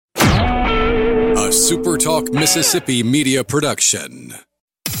a Super Talk Mississippi media production.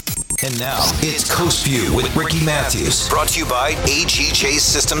 And now, it's Coast View with Ricky Matthews. Brought to you by AGJ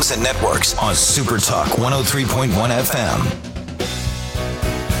Systems and Networks on Super Talk 103.1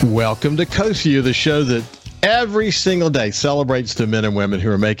 FM. Welcome to Coast View, the show that every single day celebrates the men and women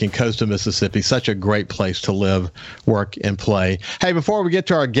who are making coastal Mississippi such a great place to live, work, and play. Hey, before we get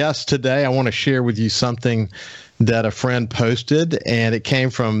to our guests today, I want to share with you something that a friend posted, and it came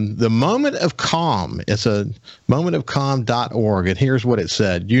from the Moment of Calm. It's a momentofcalm.org, and here's what it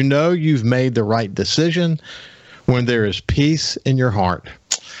said. You know you've made the right decision when there is peace in your heart.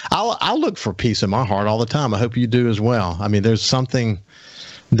 I look for peace in my heart all the time. I hope you do as well. I mean, there's something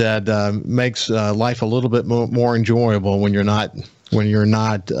that makes life a little bit more enjoyable when you're not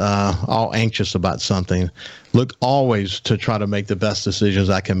all anxious about something. Look always to try to make the best decisions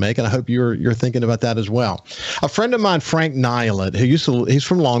I can make, and I hope you're thinking about that as well. A friend of mine, Frank Nilet, he's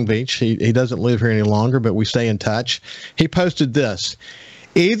from Long Beach. He doesn't live here any longer, but we stay in touch. He posted this: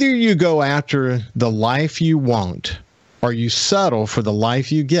 either you go after the life you want, or you settle for the life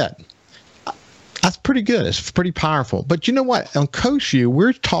you get. That's pretty good. It's pretty powerful. But you know what? On Coast View,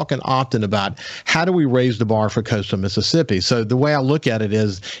 we're talking often about how do we raise the bar for coastal Mississippi. So the way I look at it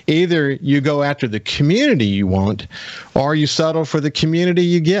is either you go after the community you want or you settle for the community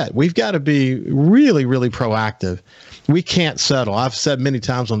you get. We've got to be really, really proactive. We can't settle. I've said many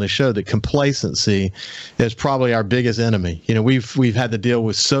times on this show that complacency is probably our biggest enemy. You know, we've had to deal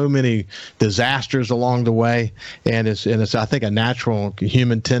with so many disasters along the way, and it's I think a natural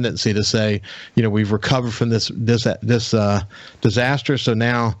human tendency to say, you know, we've recovered from this disaster, so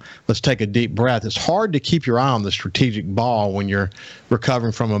now let's take a deep breath. It's hard to keep your eye on the strategic ball when you're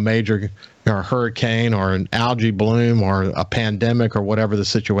recovering from a major or hurricane or an algae bloom or a pandemic or whatever the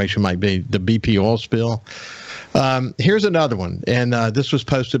situation might be, the BP oil spill. Here's another one, and this was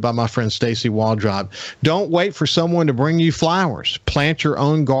posted by my friend Stacy Waldrop. Don't wait for someone to bring you flowers. Plant your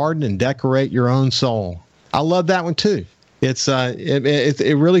own garden and decorate your own soul. I love that one too.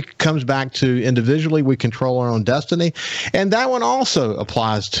 It really comes back to individually we control our own destiny, and that one also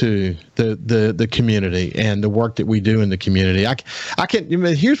applies to the community and the work that we do in the community.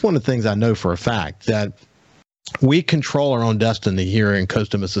 Here's one of the things I know for a fact, that we control our own destiny here in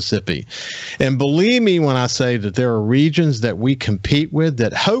coastal Mississippi. And believe me when I say that there are regions that we compete with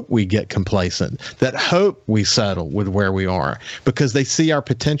that hope we get complacent, that hope we settle with where we are, because they see our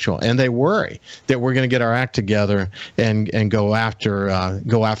potential and they worry that we're going to get our act together and go after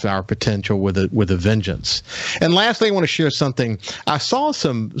our potential with a vengeance. And lastly, I want to share something. I saw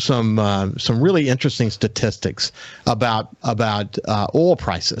some really interesting statistics about oil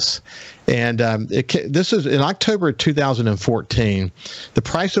prices. And this is in October of 2014, the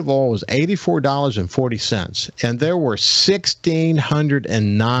price of oil was $84.40, and there were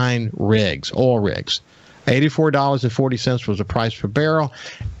 1,609 oil rigs. $84.40 was the price per barrel.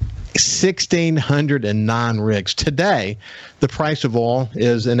 1,609 rigs. Today, the price of oil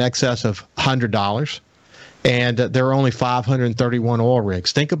is in excess of $100. And there are only 531 oil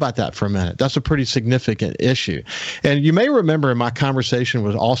rigs. Think about that for a minute. That's a pretty significant issue. And you may remember in my conversation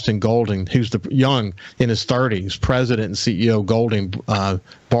with Austin Golding, who's the young in his 30s, president and CEO Golding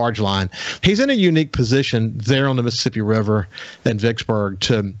Barge Line. He's in a unique position there on the Mississippi River in Vicksburg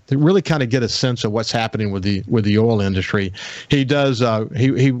to really kind of get a sense of what's happening with the oil industry. He does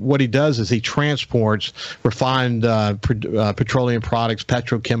what he does is he transports refined petroleum products,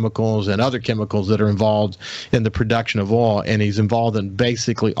 petrochemicals, and other chemicals that are involved in the production of oil, and he's involved in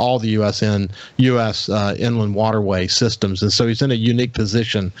basically all the U.S. inland waterway systems. And so he's in a unique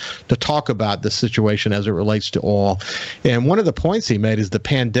position to talk about the situation as it relates to oil. And one of the points he made is the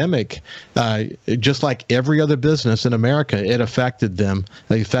pandemic, just like every other business in America, it affected them.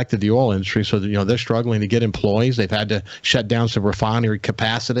 It affected the oil industry, so that, you know, they're struggling to get employees. They've had to shut down some refinery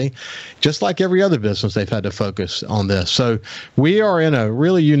capacity. Just like every other business, they've had to focus on this. So we are in a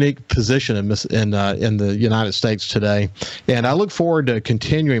really unique position in the United States today, and I look forward to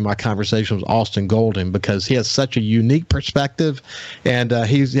continuing my conversation with Austin Golding because he has such a unique perspective, and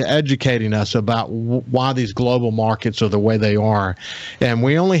he's educating us about why these global markets are the way they are, and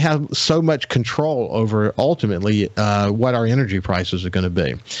we only have so much control over ultimately what our energy prices are going to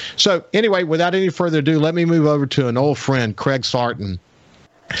be. So anyway, without any further ado, let me move over to an old friend, Craig Sarton.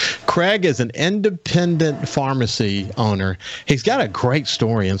 Craig is an independent pharmacy owner. He's got a great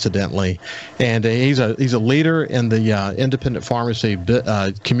story, incidentally, and he's a leader in the independent pharmacy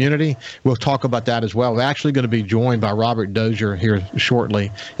community. We'll talk about that as well. We're actually going to be joined by Robert Dozier here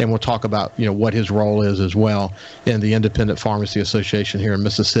shortly, and we'll talk about what his role is as well in the Independent Pharmacy Association here in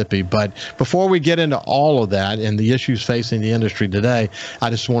Mississippi. But before we get into all of that and the issues facing the industry today, I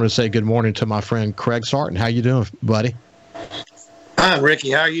just want to say good morning to my friend Craig Sarton. How you doing, buddy? Hi, Ricky.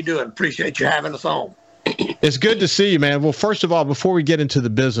 How are you doing? Appreciate you having us on. It's good to see you, man. Well, first of all, before we get into the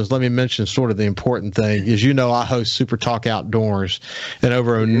business, let me mention sort of the important thing. As you know, I host Super Talk Outdoors, and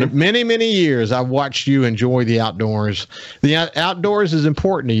over many, many years, I've watched you enjoy the outdoors. The outdoors is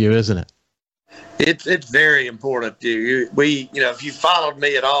important to you, isn't it? It's very important to you. If you followed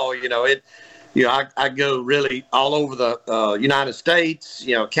me at all, I go really all over the United States,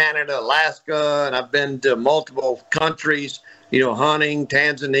 Canada, Alaska, and I've been to multiple countries, hunting,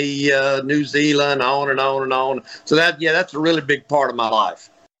 Tanzania, New Zealand, on and on and on. So that's a really big part of my life.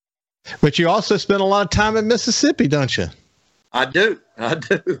 But you also spend a lot of time in Mississippi, don't you? I do. I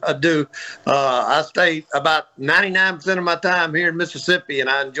stay about 99% of my time here in Mississippi, and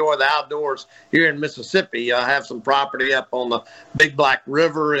I enjoy the outdoors here in Mississippi. I have some property up on the Big Black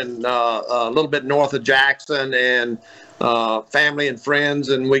River and a little bit north of Jackson, and family and friends,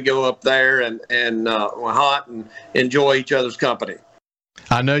 and we go up there and we hunt and enjoy each other's company.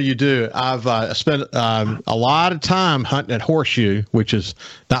 I know you do. I've spent a lot of time hunting at Horseshoe, which is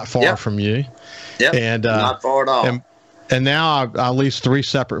not far from you. Yep, and not far at all. And now I lease 3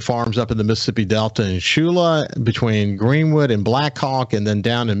 separate farms up in the Mississippi Delta in Shula, between Greenwood and Blackhawk, and then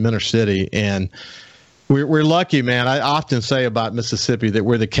down in Mentor City. And we're lucky, man. I often say about Mississippi that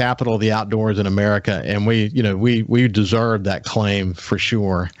we're the capital of the outdoors in America, and we deserve that claim for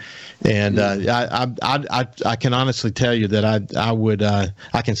sure. And I can honestly tell you that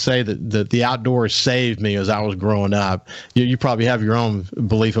I can say that the outdoors saved me as I was growing up. You probably have your own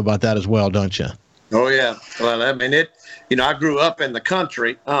belief about that as well, don't you? Oh yeah. Well, I mean I grew up in the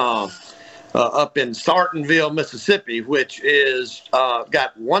country, up in Sartonville, Mississippi, which is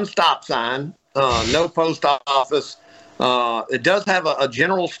got one stop sign, no post office. It does have a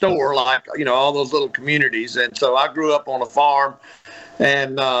general store, like all those little communities, and so I grew up on a farm,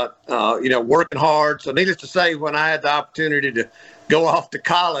 and working hard. So needless to say, when I had the opportunity to go off to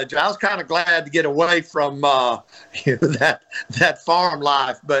college, I was kind of glad to get away from that farm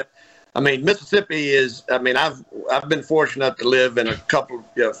life, but. I mean, Mississippi is. I mean, I've been fortunate to live in a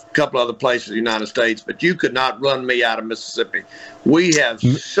couple other places in the United States, but you could not run me out of Mississippi. We have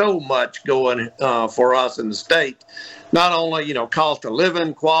so much going for us in the state. Not only cost of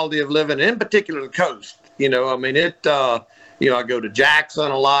living, quality of living, in particular the coast. I mean it. I go to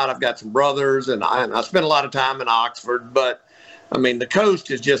Jackson a lot. I've got some brothers, and I spend a lot of time in Oxford, but. I mean, the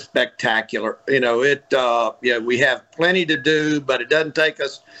coast is just spectacular. We have plenty to do, but it doesn't take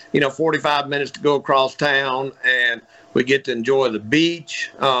us, 45 minutes to go across town, and we get to enjoy the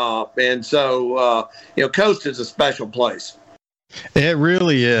beach. And so, coast is a special place. It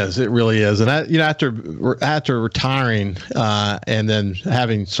really is. It really is. And after retiring and then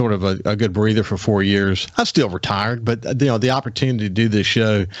having sort of a good breather for 4 years, I'm still retired, but the opportunity to do this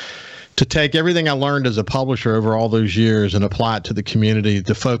show, to take everything I learned as a publisher over all those years and apply it to the community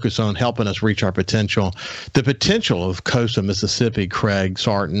to focus on helping us reach our potential. The potential of Coast of Mississippi, Craig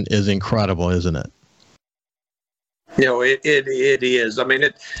Sarton, is incredible, isn't it? It is. I mean,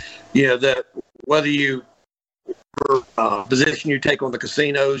 whether you position you take on the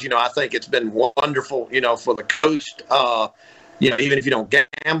casinos, I think it's been wonderful, for the coast. Even if you don't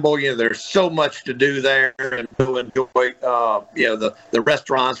gamble, there's so much to do there and to enjoy, the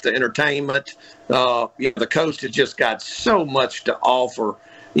restaurants, the entertainment. The coast has just got so much to offer,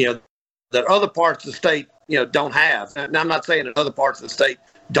 that other parts of the state, don't have. And I'm not saying that other parts of the state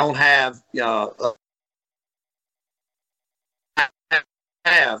don't have,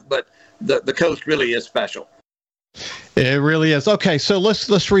 but the coast really is special. It really is. Okay, so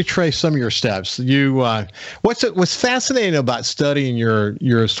let's retrace some of your steps. What's fascinating about studying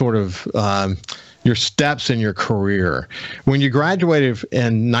your sort of your steps in your career? When you graduated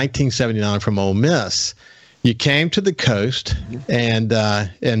in 1979 from Ole Miss, you came to the coast and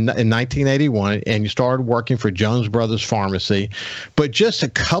in 1981, and you started working for Jones Brothers Pharmacy. But just a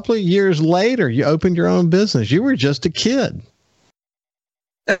couple of years later, you opened your own business. You were just a kid.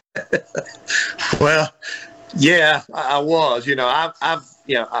 Well. Yeah, I was.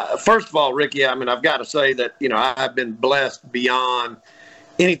 First of all, Ricky, I mean, I've got to say that, I've been blessed beyond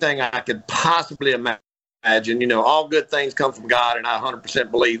anything I could possibly imagine. All good things come from God, and I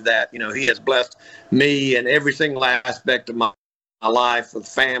 100% believe that. He has blessed me in every single aspect of my life with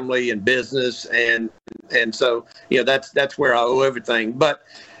family and business. And so, that's where I owe everything. But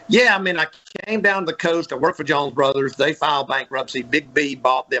yeah, I mean, I came down to the coast. I worked for Jones Brothers. They filed bankruptcy. Big B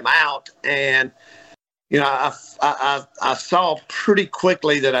bought them out. And, I saw pretty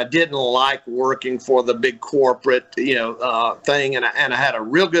quickly that I didn't like working for the big corporate, thing. And I had a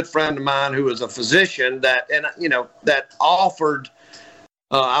real good friend of mine who was a physician that offered.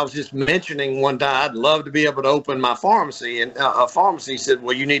 I was just mentioning one time, I'd love to be able to open my pharmacy. And a pharmacy said,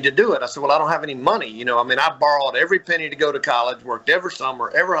 well, you need to do it. I said, well, I don't have any money. I borrowed every penny to go to college, worked every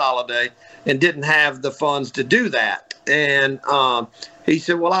summer, every holiday, and didn't have the funds to do that. And he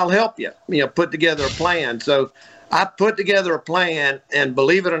said, well, I'll help you, put together a plan. So I put together a plan and,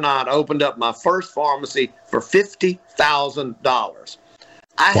 believe it or not, opened up my first pharmacy for $50,000.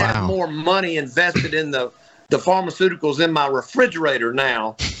 I have more money invested in the pharmaceuticals in my refrigerator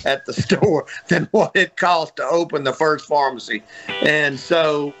now at the store than what it cost to open the first pharmacy. And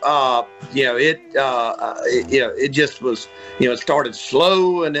so, it just was, it started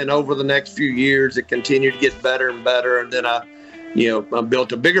slow. And then over the next few years, it continued to get better and better. And then I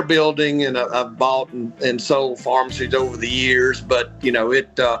built a bigger building, and I've bought and sold pharmacies over the years. But,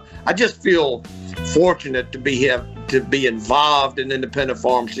 I just feel fortunate to be involved in independent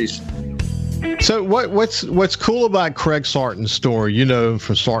pharmacies. So what's cool about Craig Sarton's story,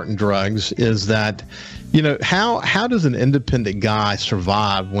 from Sarton Drugs, is that, how does an independent guy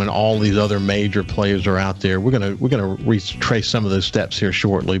survive when all these other major players are out there? We're gonna retrace some of those steps here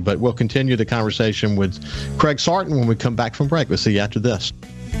shortly, but we'll continue the conversation with Craig Sarton when we come back from break. We'll see you after this.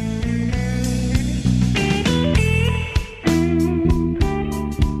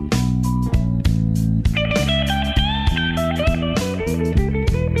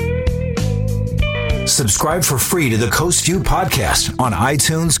 Subscribe for free to the Coast View podcast on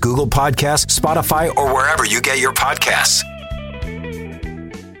iTunes, Google Podcasts, Spotify, or wherever you get your podcasts.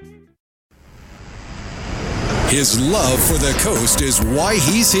 His love for the coast is why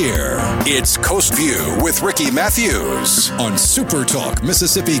he's here. It's Coast View with Ricky Matthews on Super Talk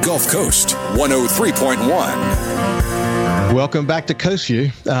Mississippi Gulf Coast 103.1. Welcome back to Coast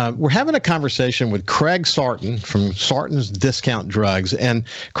View. We're having a conversation with Craig Sarton from Sarton's Discount Drugs. And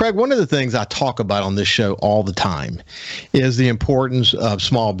Craig, one of the things I talk about on this show all the time is the importance of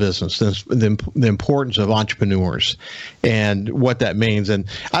small business, the importance of entrepreneurs and what that means. And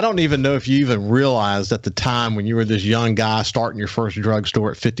I don't even know if you even realized at the time when you were this young guy starting your first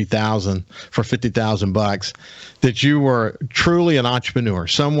drugstore at $50,000 that you were truly an entrepreneur,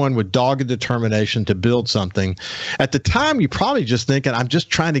 someone with dogged determination to build something. At the time, you probably just thinking, I'm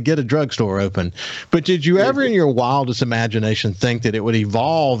just trying to get a drugstore open. But did you ever in your wildest imagination think that it would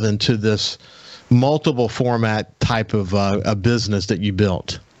evolve into this multiple format type of a business that you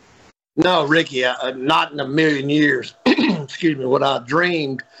built? No, Ricky, not in a million years. Excuse me, what I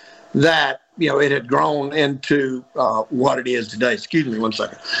dreamed that, it had grown into what it is today. Excuse me 1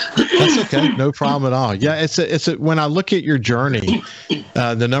 second. That's okay. No problem at all. Yeah, it's when I look at your journey,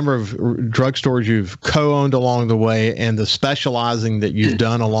 the number of drugstores you've co-owned along the way and the specializing that you've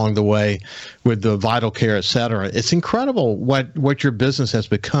done along the way with the Vital Care, et cetera, it's incredible what your business has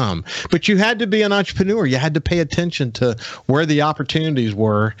become. But you had to be an entrepreneur. You had to pay attention to where the opportunities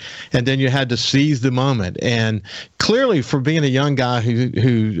were, and then you had to seize the moment. And clearly, for being a young guy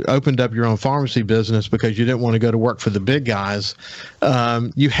who opened up your own pharmacy business because you didn't want to go to work for the big guys,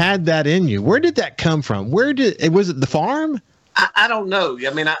 you had that in you. Where did that come from? Was it the farm? I don't know. I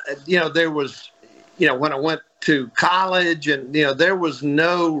mean, there was, when I went to college and, there was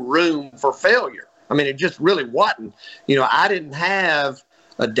no room for failure. I mean, it just really wasn't. I didn't have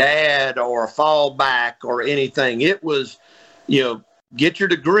a dad or a fallback or anything. It was, get your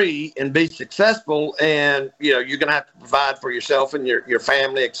degree and be successful, and you're going to have to provide for yourself and your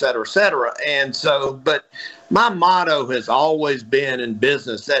family, et cetera, et cetera. And so, but my motto has always been in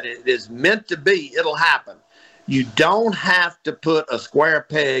business that it is meant to be, it'll happen. You don't have to put a square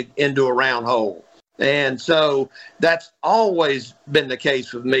peg into a round hole. And so that's always been the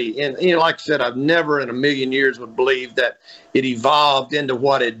case with me. And like I said, I've never in a million years would believe that it evolved into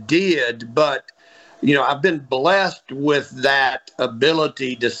what it did, but I've been blessed with that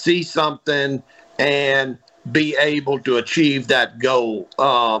ability to see something and be able to achieve that goal.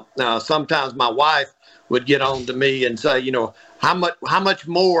 Sometimes my wife would get on to me and say, how much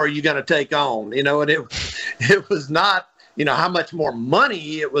more are you going to take on? And it was not, how much more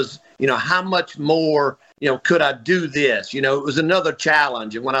money. It was, how much more, could I do this? It was another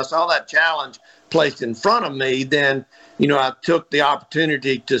challenge. And when I saw that challenge placed in front of me, then, I took the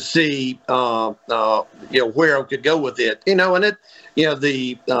opportunity to see, where I could go with it, and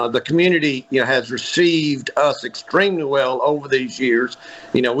the community, has received us extremely well over these years.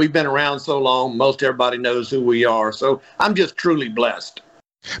 We've been around so long, most everybody knows who we are. So I'm just truly blessed.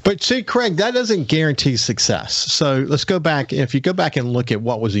 But see, Craig, that doesn't guarantee success. So let's go back. If you go back and look at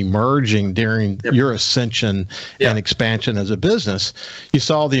what was emerging during your ascension and expansion as a business, you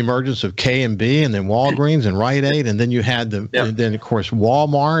saw the emergence of K&B and then Walgreens and Rite Aid. And then you had and then of course,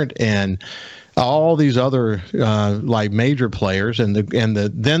 Walmart and all these other like major players, and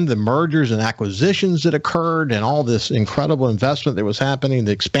then the mergers and acquisitions that occurred, and all this incredible investment that was happening,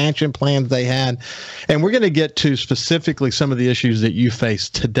 the expansion plans they had. And we're going to get to specifically some of the issues that you face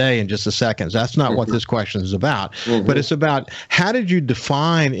today in just a second. That's not what this question is about, but it's about how did you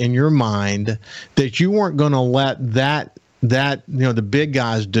define in your mind that you weren't going to let that the big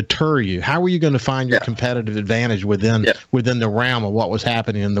guys deter you? How were you going to find your competitive advantage within the realm of what was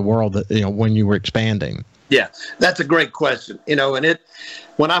happening in the world when you were expanding? Yeah, that's a great question. And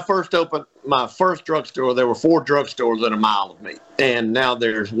when I first opened my first drugstore, there were 4 drugstores within a mile of me, and now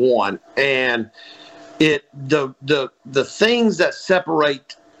there's 1. And the things that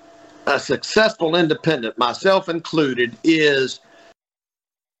separate a successful independent, myself included, is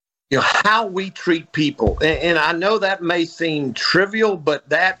how we treat people. And I know that may seem trivial, but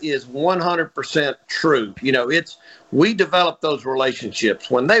that is 100% true. We develop those relationships.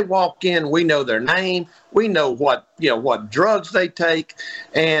 When they walk in, we know their name, we know what drugs they take.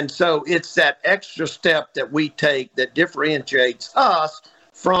 And so it's that extra step that we take that differentiates us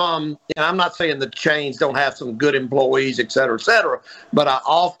from, I'm not saying the chains don't have some good employees, et cetera, but I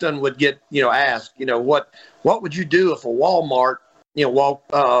often would get, asked, what would you do if a Walmart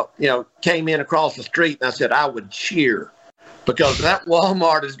came in across the street? And I said, I would cheer, because that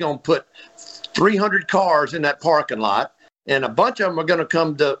Walmart is going to put 300 cars in that parking lot, and a bunch of them are going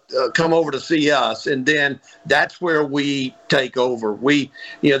to come over to see us. And then that's where we take over. The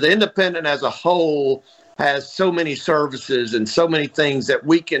independent as a whole has so many services and so many things that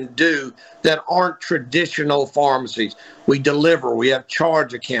we can do that aren't traditional pharmacies. We deliver, we have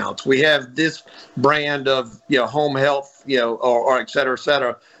charge accounts, we have this brand of, home health, or et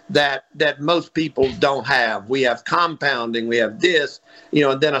cetera, that most people don't have. We have compounding, we have this,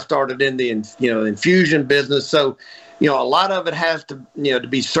 and then I started in the, infusion business. So, a lot of it has to, to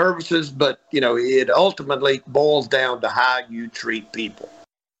be services, but, it ultimately boils down to how you treat people.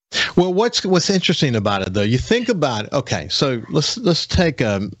 Well, what's interesting about it, though, you think about, okay, so let's take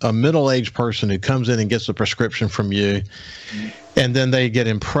a middle-aged person who comes in and gets a prescription from you, and then they get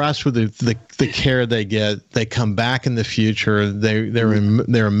impressed with the care they get. They come back in the future.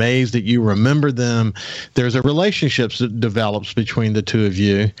 They're amazed that you remember them. There's a relationship that develops between the two of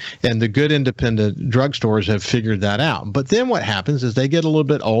you, and the good independent drugstores have figured that out. But then what happens is they get a little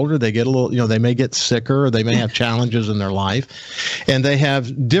bit older. They get a little, they may get sicker, or they may have challenges in their life, and they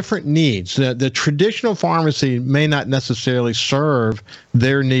have different needs. The traditional pharmacy may not necessarily serve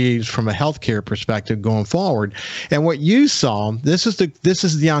their needs from a healthcare perspective going forward. And what you saw, this is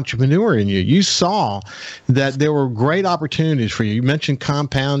the entrepreneur in you. You saw that there were great opportunities for you. You mentioned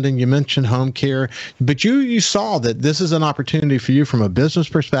compounding, you mentioned home care, but you saw that this is an opportunity for you from a business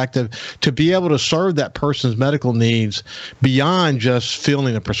perspective to be able to serve that person's medical needs beyond just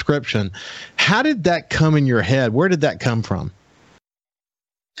filling a prescription. How did that come in your head? Where did that come from?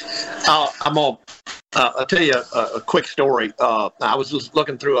 I'll tell you a quick story. I was just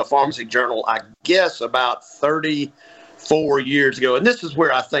looking through a pharmacy journal, I guess about 34 years ago, and this is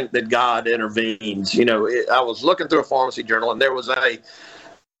where I think that God intervenes. I was looking through a pharmacy journal, and there was a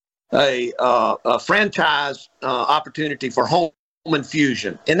franchise opportunity for home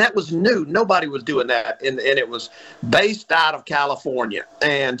infusion, and that was new. Nobody was doing that, and it was based out of California.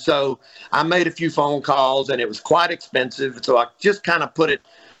 And so I made a few phone calls, and it was quite expensive, so I just kind of put it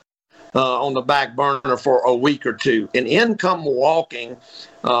on the back burner for a week or two. And in come walking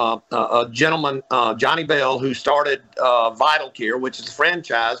a gentleman, Johnny Bell, who started Vital Care, which is a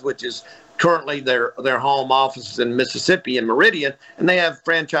franchise, which is currently their home offices in Mississippi and Meridian, and they have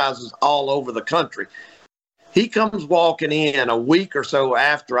franchises all over the country. He comes walking in a week or so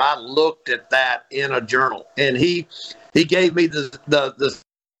after I looked at that in a journal, and he gave me the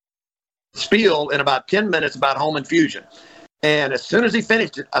spiel in about 10 minutes about home infusion. And as soon as he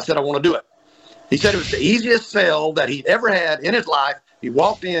finished it, I said, I want to do it. He said it was the easiest sell that he'd ever had in his life. He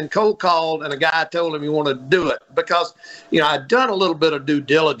walked in, cold called, and a guy told him he wanted to do it because, I'd done a little bit of due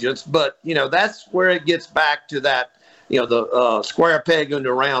diligence, but, that's where it gets back to that, the square peg into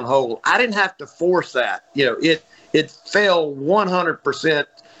a round hole. I didn't have to force that. It fell 100%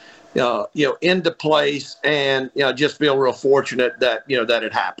 into place, and just feel real fortunate that that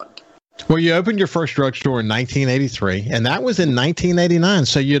it happened. Well, you opened your first drugstore in 1983, and that was in 1989.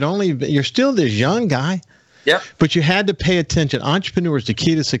 So you're still this young guy. Yep. But you had to pay attention. Entrepreneurs, the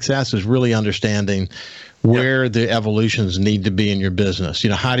key to success is really understanding where the evolutions need to be in your business.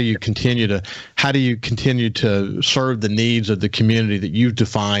 How do you continue to serve the needs of the community that you've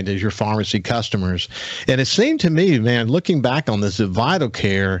defined as your pharmacy customers? And it seemed to me, man, looking back on this, that Vital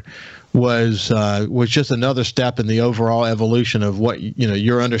Care was just another step in the overall evolution of what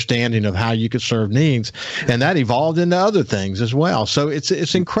your understanding of how you could serve needs, and that evolved into other things as well. So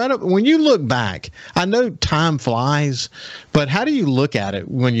it's incredible when you look back. I know time flies, but how do you look at it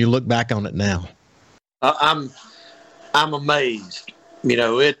when you look back on it now? I'm amazed.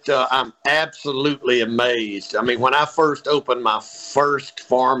 I'm absolutely amazed. I mean, when I first opened my first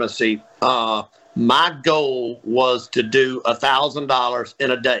pharmacy, my goal was to do $1,000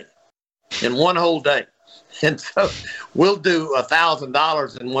 in a day, in one whole day. And so we'll do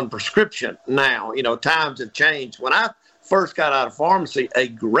 $1,000 in one prescription now. Times have changed. When I first got out of pharmacy, a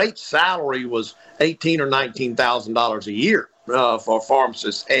great salary was $18,000 or $19,000 a year. For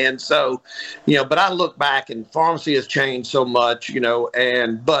pharmacists. And so, but I look back and pharmacy has changed so much,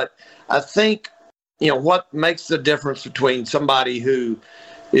 but I think, what makes the difference between somebody who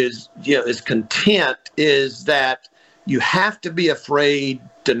is content is that you have to be afraid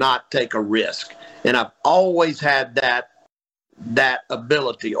to not take a risk. And I've always had that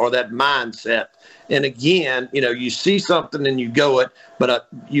ability or that mindset. And again, you see something and you go it, but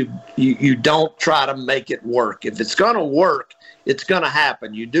you don't try to make it work. If it's going to work, it's going to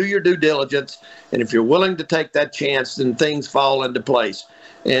happen. You do your due diligence, and if you're willing to take that chance, then things fall into place.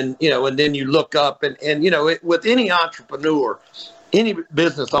 And and then you look up, and with any entrepreneur, any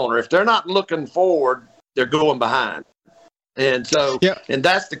business owner, if they're not looking forward, they're going behind. And so, and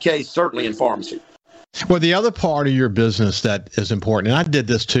that's the case certainly in pharmacy. Well, the other part of your business that is important, and I did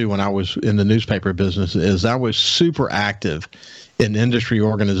this too when I was in the newspaper business, is I was super active in industry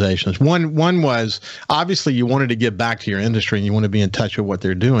organizations. One was obviously you wanted to give back to your industry and you want to be in touch with what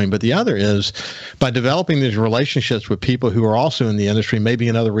they're doing. But the other is by developing these relationships with people who are also in the industry, maybe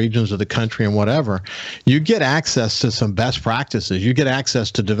in other regions of the country and whatever, you get access to some best practices. You get access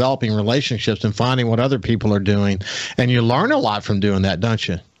to developing relationships and finding what other people are doing. And you learn a lot from doing that, don't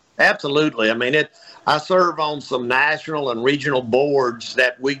you? Absolutely. I mean, I serve on some national and regional boards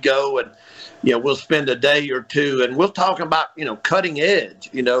that we go and, we'll spend a day or two and we'll talk about, cutting edge,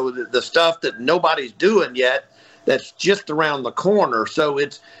 the stuff that nobody's doing yet that's just around the corner. So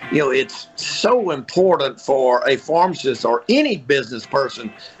it's so important for a pharmacist or any business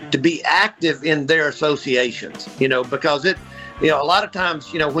person to be active in their associations, because a lot of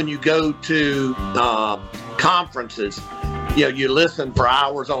times, when you go to conferences, you listen for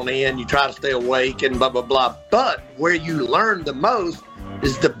hours on end, you try to stay awake and blah, blah, blah. But where you learn the most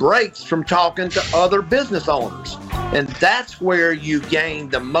is the breaks from talking to other business owners. And that's where you gain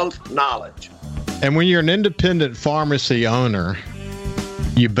the most knowledge. And when you're an independent pharmacy owner,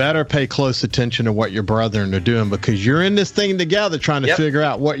 you better pay close attention to what your brethren are doing, because you're in this thing together trying to figure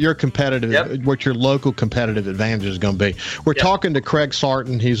out what your what your local competitive advantage is going to be. We're talking to Craig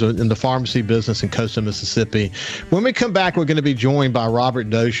Sarton. He's in the pharmacy business in Coastal Mississippi. When we come back, we're going to be joined by Robert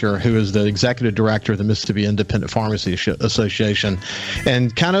Dozier, who is the executive director of the Mississippi Independent Pharmacy Association,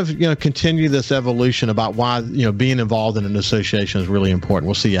 and kind of continue this evolution about why being involved in an association is really important.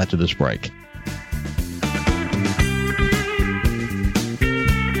 We'll see you after this break.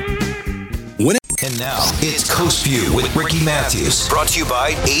 And now, it's Coast View with Ricky Matthews. Brought to you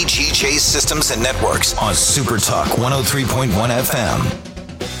by AGJ Systems and Networks on Super Talk 103.1 FM.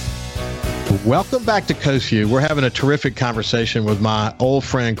 Welcome back to Coast View. We're having a terrific conversation with my old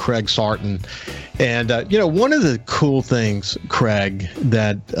friend, Craig Sarton. And, one of the cool things, Craig,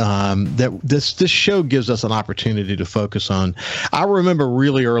 that this show gives us an opportunity to focus on. I remember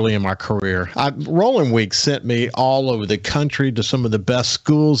really early in my career, Rolling Week sent me all over the country to some of the best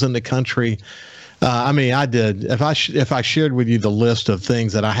schools in the country. I did. If I shared with you the list of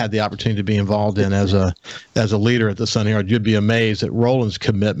things that I had the opportunity to be involved in as a leader at the Sun Herald, you'd be amazed at Roland's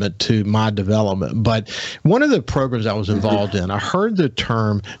commitment to my development. But one of the programs I was involved in, I heard the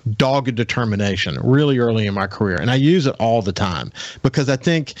term dogged determination really early in my career, and I use it all the time because I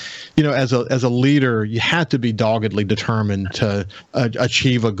think, as a leader, you have to be doggedly determined to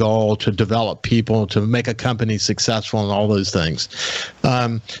achieve a goal, to develop people, to make a company successful, and all those things.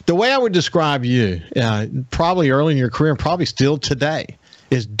 The way I would describe you, probably early in your career and probably still today,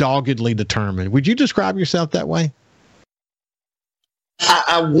 is doggedly determined. Would you describe yourself that way?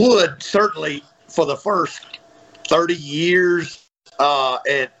 I would certainly. For the first 30 years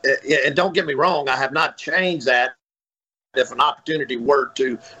and don't get me wrong, I have not changed that. If an opportunity were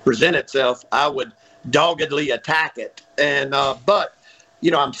to present itself, I would doggedly attack it. And but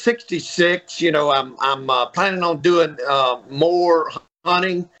I'm 66. I'm planning on doing more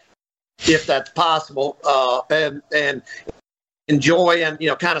hunting if that's possible, and enjoying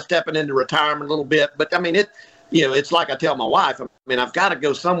kind of stepping into retirement a little bit. But I mean it's like I tell my wife. I mean, I've got to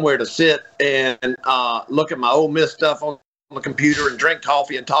go somewhere to sit and look at my Ole Miss stuff on the computer and drink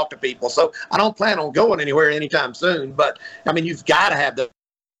coffee and talk to people. So I don't plan on going anywhere anytime soon. But I mean, you've got to have that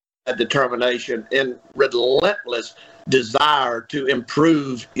determination and relentless desire to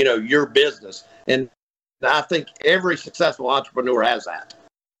improve, your business. And I think every successful entrepreneur has that.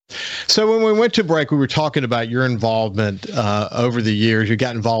 So when we went to break, we were talking about your involvement over the years. You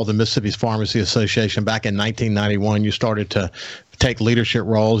got involved in Mississippi's Pharmacy Association back in 1991. You started to take leadership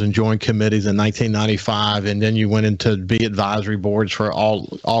roles and join committees in 1995, and then you went into be advisory boards for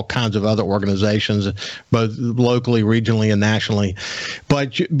all kinds of other organizations, both locally, regionally, and nationally.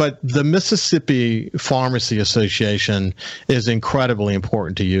 But the Mississippi Pharmacy Association is incredibly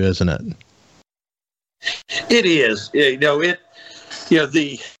important to you, isn't it? It is.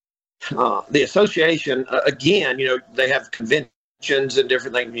 The association, again, they have conventions and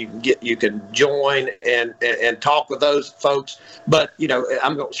different things you can join and talk with those folks. But,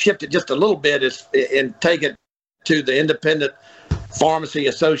 I'm going to shift it just a little bit and take it to the Independent Pharmacy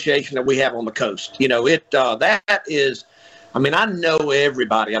Association that we have on the coast. That is, I mean, I know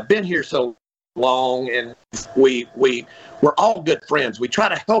everybody. I've been here so long, and we're all good friends. We try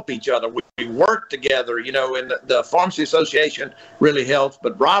to help each other. We work together, and the Pharmacy Association really helps.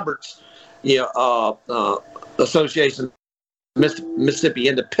 But Robert's, association, Mississippi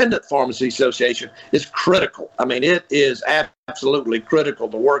Independent Pharmacy Association, is critical. I mean, it is absolutely critical,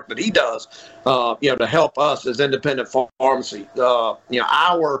 the work that he does, to help us as independent pharmacy.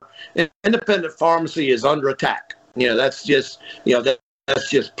 Our independent pharmacy is under attack. That's just, that's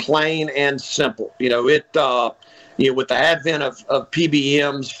just plain and simple. With the advent of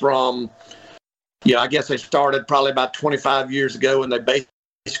PBMs from, I guess they started probably about 25 years ago, and they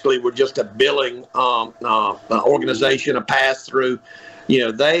basically were just a billing organization, a pass-through.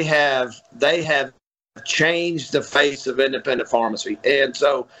 They have changed the face of independent pharmacy. And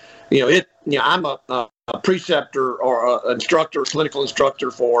so, I'm a preceptor or an instructor, clinical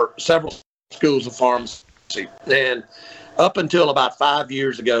instructor for several schools of pharmacy. And up until about 5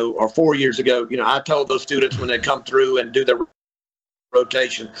 years ago or 4 years ago, I told those students when they come through and do their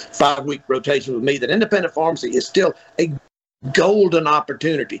rotation, 5-week rotation with me, that independent pharmacy is still a golden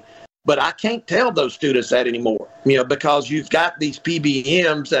opportunity. But I can't tell those students that anymore, because you've got these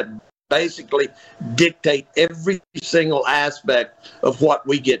PBMs that basically dictate every single aspect of what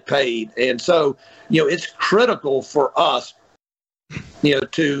we get paid. And so, it's critical for us,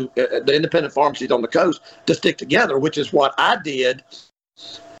 to the independent pharmacies on the coast to stick together, which is what I did,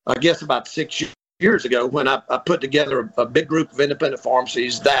 I guess, about 6 years ago when I put together a big group of independent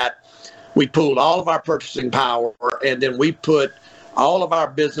pharmacies that we pooled all of our purchasing power, and then we put all of our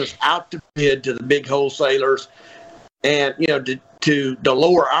business out to bid to the big wholesalers, and, to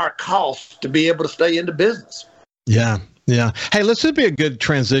lower our costs to be able to stay into business. Yeah. Yeah. Hey, this would be a good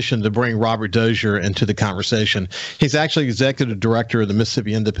transition to bring Robert Dozier into the conversation. He's actually executive director of the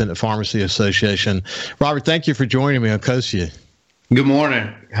Mississippi Independent Pharmacy Association. Robert, thank you for joining me on Coast View. Good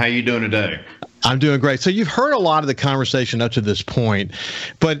morning. How you doing today? I'm doing great. So you've heard a lot of the conversation up to this point,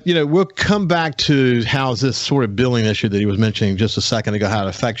 but, we'll come back to how this sort of billing issue that he was mentioning just a second ago, how it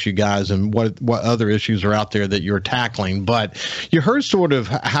affects you guys and what other issues are out there that you're tackling. But you heard sort of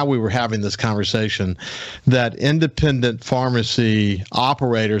how we were having this conversation, that independent pharmacy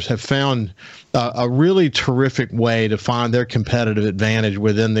operators have found a really terrific way to find their competitive advantage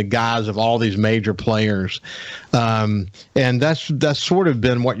within the guise of all these major players. And that's sort of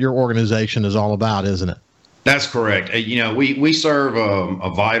been what your organization is all about, isn't it? That's correct. We serve a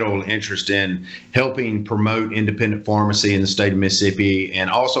vital interest in helping promote independent pharmacy in the state of Mississippi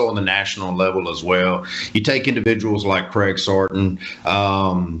and also on the national level as well. You take individuals like Craig Sarton.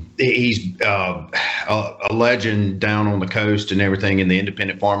 He's a legend down on the coast and everything in the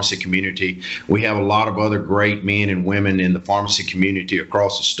independent pharmacy community. We have a lot of other great men and women in the pharmacy community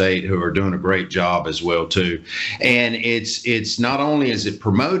across the state who are doing a great job as well, too. And it's not only is it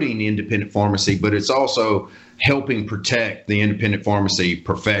promoting independent pharmacy, but it's also helping protect the independent pharmacy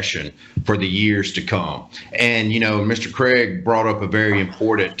profession for the years to come. And, Mr. Craig brought up a very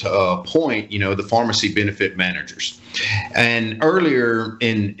important point, the pharmacy benefit managers. And earlier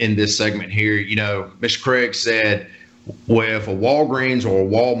in this segment here, Mr. Craig said, Well, if a Walgreens or a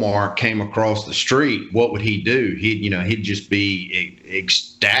Walmart came across the street, what would he do? He'd just be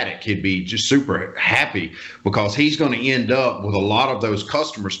ecstatic. He'd be just super happy because he's going to end up with a lot of those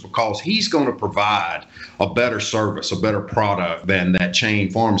customers because he's going to provide a better service, a better product than that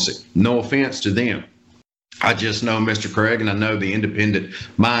chain pharmacy. No offense to them. I just know Mr. Craig, and I know the independent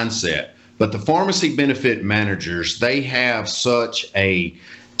mindset. But the pharmacy benefit managers, they have such a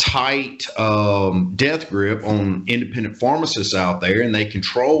tight death grip on independent pharmacists out there, and they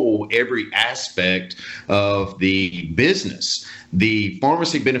control every aspect of the business. The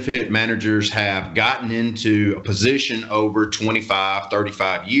pharmacy benefit managers have gotten into a position over 25,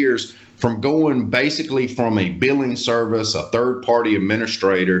 35 years from going basically from a billing service, a third-party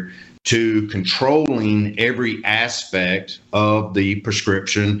administrator, to controlling every aspect of the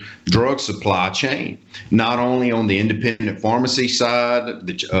prescription drug supply chain, not only on the independent pharmacy side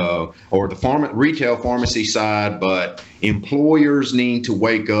or the retail pharmacy side, but employers need to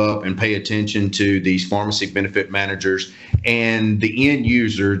wake up and pay attention to these pharmacy benefit managers, and the end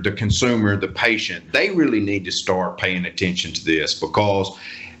user, the consumer, the patient, they really need to start paying attention to this because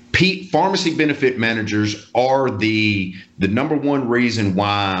pharmacy benefit managers are the number one reason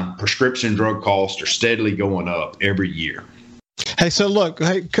why prescription drug costs are steadily going up every year. Hey, so look,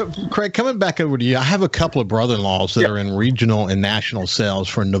 Craig, coming back over to you, I have a couple of brother-in-laws that are in regional and national sales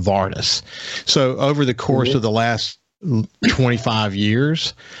for Novartis. So over the course of the last 25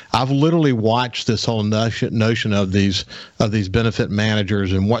 years, I've literally watched this whole notion of these benefit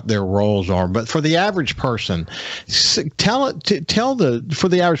managers and what their roles are. But for the average person, for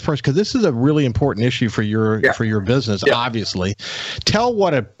the average person, because this is a really important issue for your business, obviously. Tell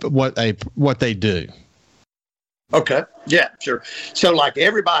what they do. Okay. Yeah, sure. So like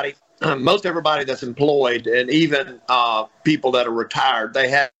everybody, most everybody that's employed, and even people that are retired, they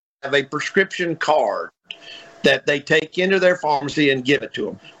have a prescription card that they take into their pharmacy and give it to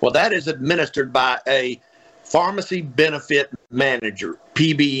them. Well, that is administered by a pharmacy benefit manager,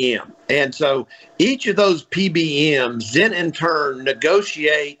 PBM. And so each of those PBMs then in turn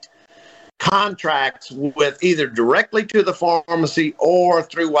negotiate contracts with either directly to the pharmacy or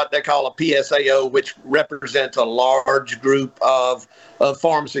through what they call a PSAO, which represents a large group of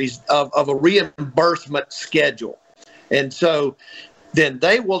pharmacies of a reimbursement schedule. And so then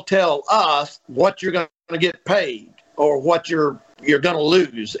they will tell us what you're going to get paid or what you're going to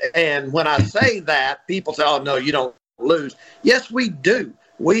lose. And when I say that, people say, "Oh no, you don't lose." Yes, we do.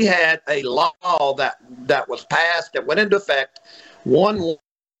 We had a law that was passed that went into effect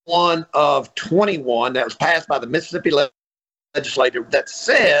 1/1 of 21 that was passed by the Mississippi legislature that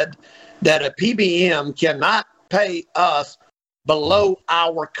said that a PBM cannot pay us below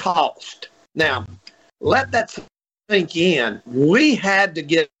our cost. Now, let that sink in. We had to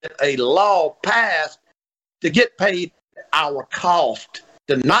get a law passed to get paid our cost,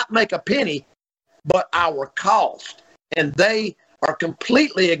 to not make a penny, but our cost. And they are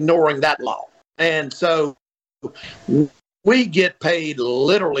completely ignoring that law. And so we get paid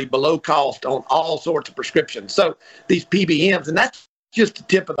literally below cost on all sorts of prescriptions. So these PBMs, and that's just the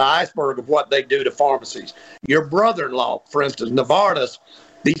tip of the iceberg of what they do to pharmacies. Your brother-in-law, for instance, Novartis,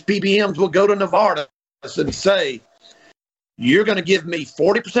 these PBMs will go to Novartis and say, "You're going to give me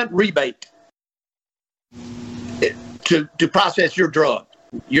 40% rebate to process your drug,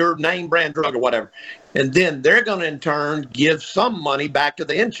 your name brand drug or whatever." And then they're going to in turn give some money back to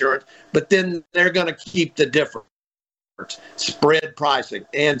the insurance, but then they're going to keep the difference, spread pricing.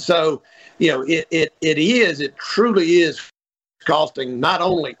 And so, it truly is costing not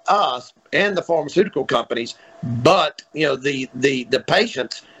only us and the pharmaceutical companies, but, the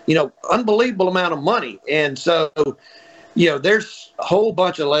patients, unbelievable amount of money. And so, there's a whole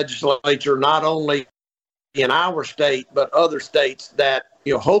bunch of legislature, not only in our state, but other states that,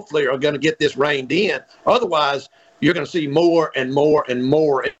 hopefully are going to get this reined in. Otherwise, you're going to see more and more and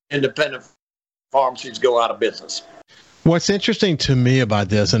more independent pharmacies go out of business. What's interesting to me about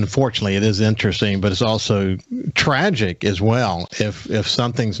this, and unfortunately it is interesting, but it's also tragic as well, if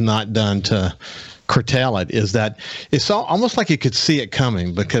something's not done to curtail it, is that it's almost like you could see it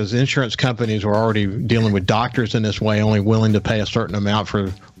coming, because insurance companies were already dealing with doctors in this way, only willing to pay a certain amount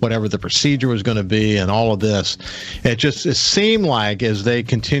for whatever the procedure was going to be, and all of this. It seemed like as they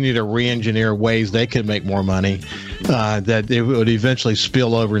continue to re-engineer ways they could make more money, that it would eventually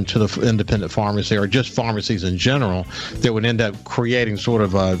spill over into the independent pharmacy, or just pharmacies in general, that would end up creating sort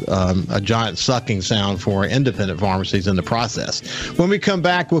of a giant sucking sound for independent pharmacies in the process. When we come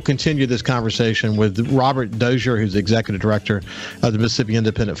back, we'll continue this conversation with Robert Dozier, who's the executive director of the Mississippi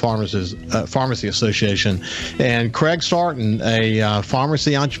Independent Pharmacy Association, and Craig Sarton, a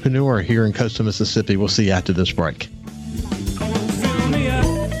pharmacy entrepreneur here in coastal Mississippi. We'll see you after this break.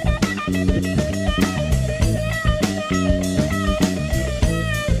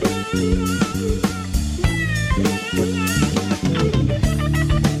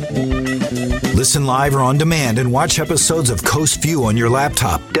 listen live or on demand and watch episodes of Coast View on your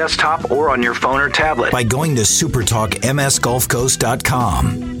laptop, desktop, or on your phone or tablet by going to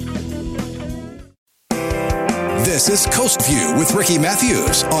supertalkmsgulfcoast.com. This is Coast View with Ricky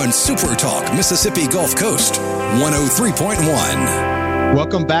Matthews on Super Talk Mississippi Gulf Coast 103.1.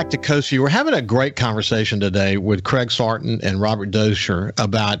 Welcome back to Coast View. We're having a great conversation today with Craig Sarton and Robert Dozier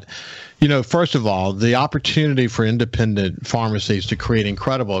about, first of all, the opportunity for independent pharmacies to create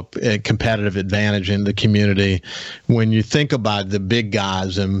incredible competitive advantage in the community. When you think about the big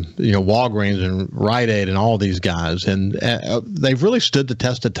guys and, Walgreens and Rite Aid and all these guys, and they've really stood the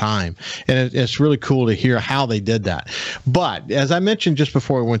test of time. And it's really cool to hear how they did that. But as I mentioned just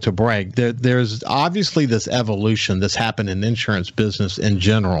before we went to break, there's obviously this evolution that's happened in the insurance business in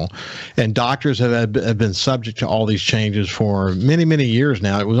general. And doctors have been subject to all these changes for many, many years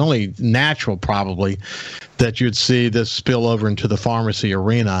now. It was only natural probably that you'd see this spill over into the pharmacy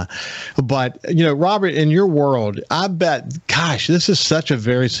arena. But, Robert, in your world, I bet, gosh, this is such a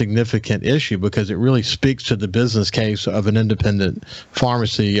very significant issue because it really speaks to the business case of an independent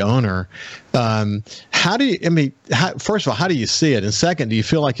pharmacy owner. First of all, how do you see it? And second, do you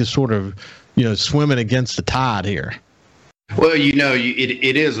feel like it's sort of, swimming against the tide here? Well,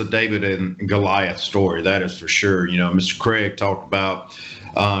 it is a David and Goliath story, that is for sure. Mr. Craig talked about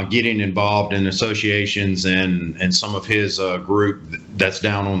getting involved in associations and some of his group that's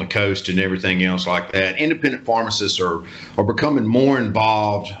down on the coast and everything else like that. Independent pharmacists are becoming more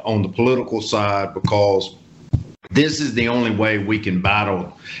involved on the political side because this is the only way we can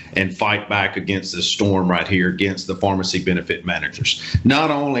battle and fight back against this storm right here, against the pharmacy benefit managers.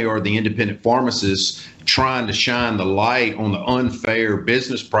 Not only are the independent pharmacists trying to shine the light on the unfair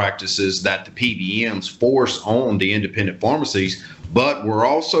business practices that the PBMs force on the independent pharmacies, but we're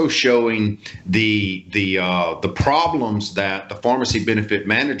also showing the problems that the pharmacy benefit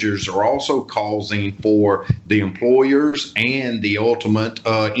managers are also causing for the employers and the ultimate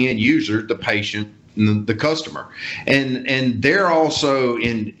end user, the patient, the customer, and they're also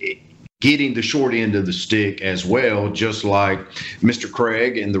in getting the short end of the stick as well, just like Mr.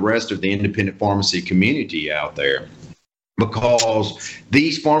 Craig and the rest of the independent pharmacy community out there. Because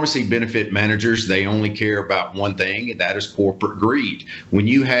these pharmacy benefit managers, they only care about one thing, and that is corporate greed. When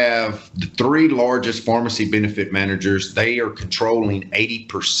you have the three largest pharmacy benefit managers, they are controlling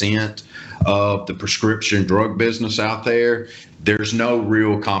 80% of the prescription drug business out there. There's no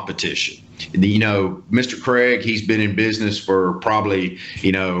real competition. Mr. Craig, he's been in business for probably,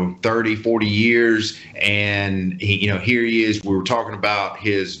 30, 40 years. And, here he is. We were talking about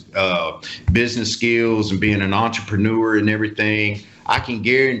his business skills and being an entrepreneur and everything. I can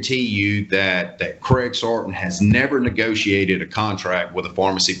guarantee you that Craig Sarton has never negotiated a contract with a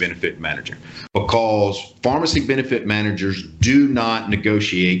pharmacy benefit manager, because pharmacy benefit managers do not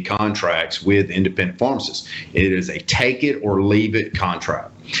negotiate contracts with independent pharmacists. It is a take it or leave it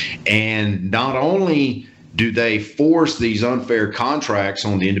contract. And not only do they force these unfair contracts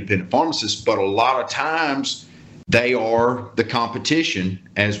on the independent pharmacists, but a lot of times they are the competition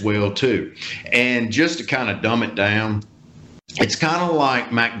as well too. And just to kind of dumb it down, it's kind of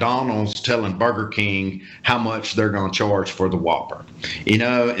like McDonald's telling Burger King how much they're going to charge for the Whopper,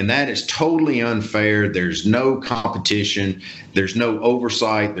 and that is totally unfair. There's no competition. There's no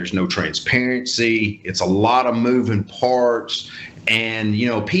oversight. There's no transparency. It's a lot of moving parts. And,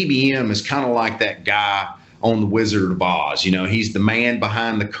 PBM is kind of like that guy on The Wizard of Oz. He's the man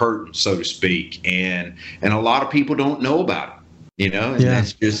behind the curtain, so to speak. And a lot of people don't know about it. And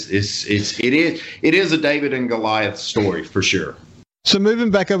that's just, it is a David and Goliath story for sure. So moving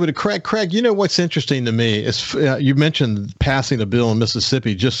back over to Craig. Craig, what's interesting to me is you mentioned passing a bill in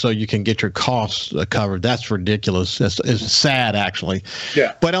Mississippi just so you can get your costs covered. That's ridiculous. It's sad, actually.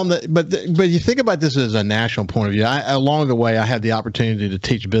 Yeah. But but you think about this as a national point of view. Along the way, I had the opportunity to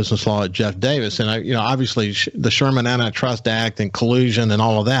teach business law at Jeff Davis, and obviously the Sherman Antitrust Act and collusion and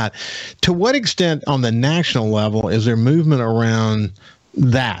all of that. To what extent, on the national level, is there movement around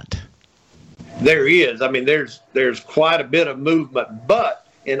that? There is. I mean, there's quite a bit of movement,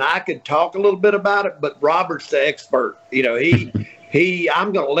 and I could talk a little bit about it, but Robert's the expert.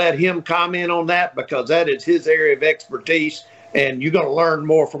 I'm going to let him comment on that because that is his area of expertise, and you're going to learn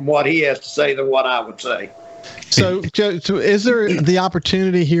more from what he has to say than what I would say. So is there the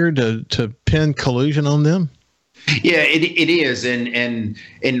opportunity here to pin collusion on them? Yeah, it is, and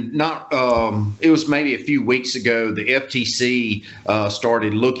not. It was maybe a few weeks ago. The FTC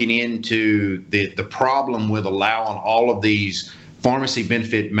started looking into the problem with allowing all of these pharmacy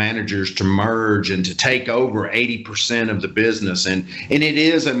benefit managers to merge and to take over 80% of the business. And it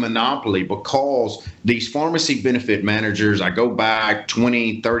is a monopoly because these pharmacy benefit managers, I go back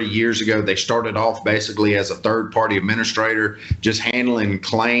 20, 30 years ago, they started off basically as a third-party administrator, just handling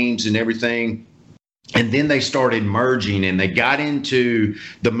claims and everything. And then they started merging and they got into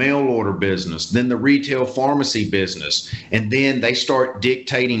the mail order business, then the retail pharmacy business. And then they start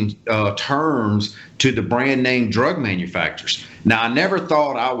dictating terms to the brand name drug manufacturers. Now, I never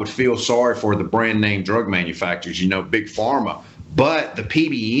thought I would feel sorry for the brand name drug manufacturers, big pharma. But the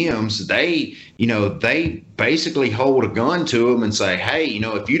PBMs, they basically hold a gun to them and say, hey,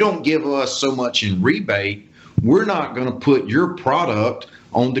 if you don't give us so much in rebate, we're not going to put your product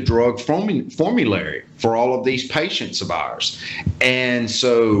on the drug formulary for all of these patients of ours. And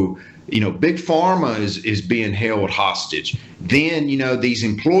so, big pharma is being held hostage. Then, these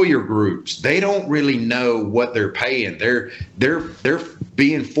employer groups, they don't really know what they're paying. They're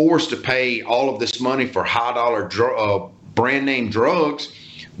being forced to pay all of this money for high dollar brand name drugs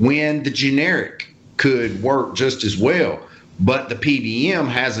when the generic could work just as well. But the PBM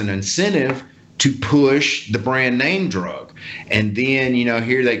has an incentive to push the brand name drug. And then,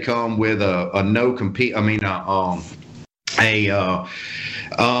 here they come with a no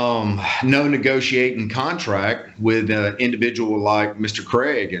negotiating contract with an individual like Mr.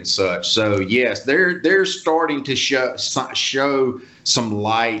 Craig and such. So yes, they're starting to show some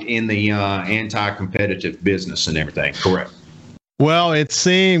light in the anti-competitive business and everything. Correct. Well, it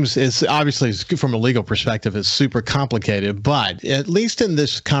seems it's obviously from a legal perspective, it's super complicated, but at least in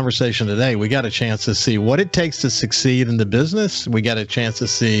this conversation today, we got a chance to see what it takes to succeed in the business. We got a chance to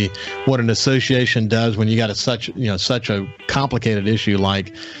see what an association does when you got such a complicated issue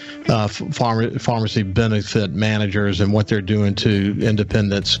like pharmacy benefit managers and what they're doing to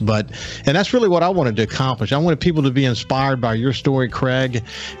independents. And that's really what I wanted to accomplish. I wanted people to be inspired by your story, Craig,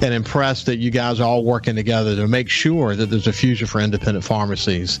 and impressed that you guys are all working together to make sure that there's a future for independent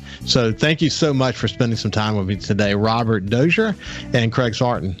pharmacies. So thank you so much for spending some time with me today, Robert Dozier and Craig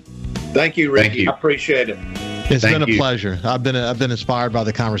Sarton. Thank you, Ricky. Thank you. I appreciate it. It's been a pleasure. I've been inspired by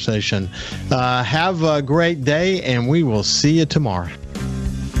the conversation. Have a great day, and we will see you tomorrow.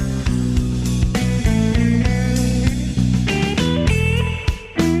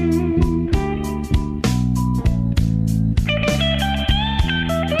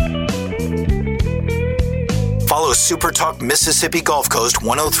 Follow Super Talk Mississippi Gulf Coast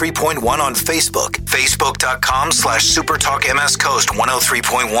 103.1 on Facebook. Facebook.com/Super Talk MS Coast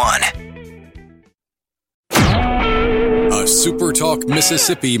 103.1. A Super Talk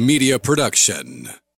Mississippi media production.